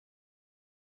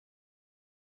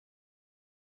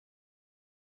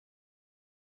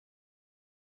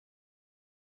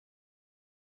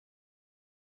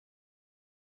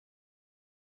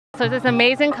So it's this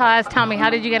amazing cause. Tell me, how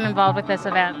did you get involved with this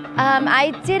event?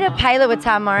 I did a pilot with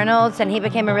Tom Arnold, and he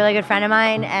became a really good friend of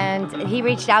mine, and he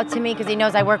reached out to me because he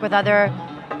knows I work with other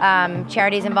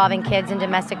charities involving kids in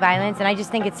domestic violence, and I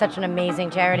just think it's such an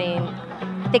amazing charity, and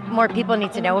I think more people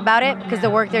need to know about it because the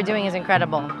work they're doing is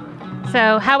incredible.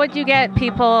 So how would you get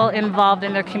people involved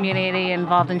in their community,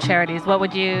 involved in charities? What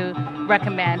would you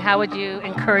recommend? How would you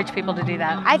encourage people to do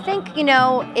that? I think, you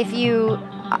know, if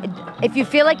you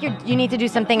feel like you need to do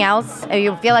something else, or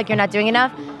you feel like you're not doing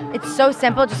enough, it's so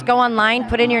simple. Just go online,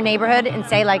 put in your neighborhood, and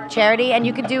say like charity, and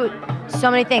you could do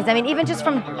so many things. I mean, even just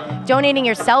from donating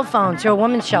your cell phone to a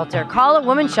women's shelter. Call a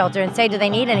women's shelter and say, do they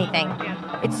need anything?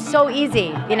 It's so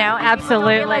easy, you know? Absolutely. People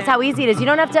don't realize how easy it is. You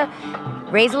don't have to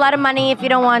raise a lot of money if you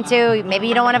don't want to. Maybe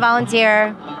you don't want to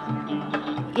volunteer.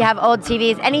 You have old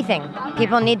TVs, anything.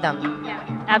 People need them.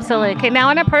 Absolutely. Okay, now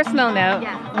on a personal note,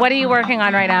 what are you working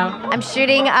on right now? I'm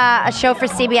shooting a show for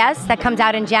CBS that comes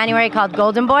out in January called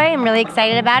Golden Boy. I'm really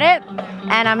excited about it.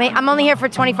 And I'm only here for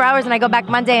 24 hours, and I go back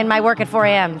Monday and my work at 4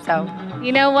 a.m. So,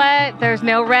 you know what? There's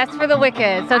no rest for the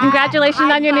wicked. So congratulations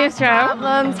on your new show.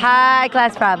 High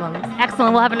class problems.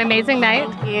 Excellent. We'll have an amazing night.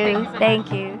 Thank you.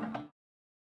 Thank you.